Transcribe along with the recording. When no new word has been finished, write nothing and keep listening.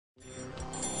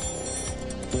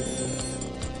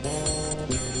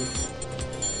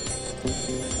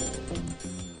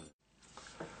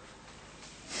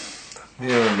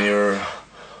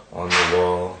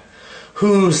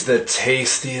Who's the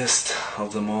tastiest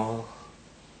of them all?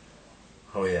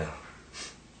 Oh yeah,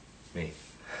 me.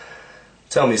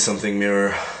 Tell me something,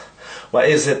 Mirror. Why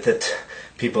is it that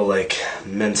people like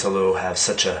Mentallo have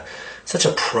such a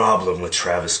problem with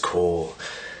Travis Cole?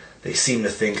 They seem to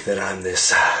think that I'm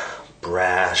this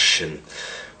brash and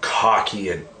cocky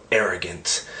and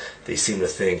arrogant. They seem to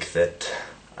think that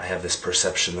I have this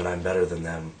perception that I'm better than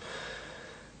them.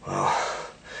 Well,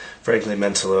 frankly,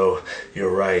 Mentallo,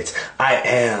 you're right. I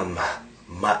am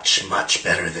much, much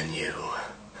better than you.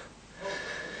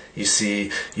 You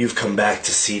see, you've come back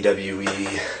to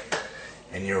CWE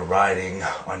and you're riding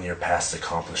on your past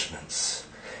accomplishments.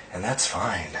 And that's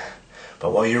fine.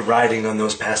 But while you're riding on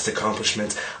those past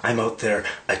accomplishments, I'm out there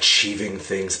achieving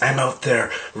things. I'm out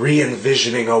there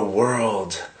re-envisioning a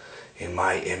world in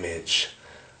my image.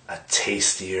 A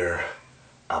tastier,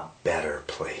 a better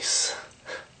place.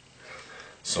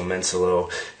 So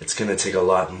Mentallo, it's gonna take a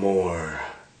lot more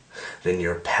than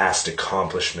your past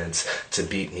accomplishments to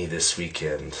beat me this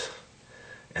weekend.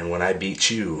 And when I beat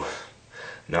you,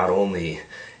 not only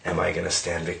am I gonna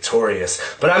stand victorious,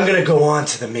 but I'm gonna go on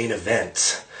to the main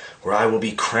event, where I will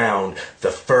be crowned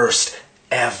the first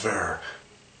ever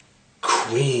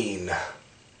queen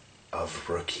of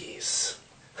rookies.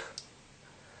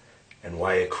 And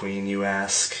why a queen, you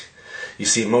ask? You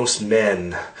see, most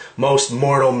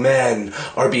mortal men,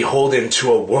 are beholden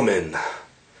to a woman.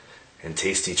 And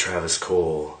tasty Travis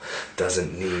Cole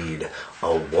doesn't need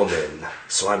a woman.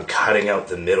 So I'm cutting out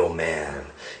the middleman,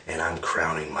 and I'm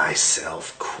crowning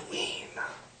myself queen.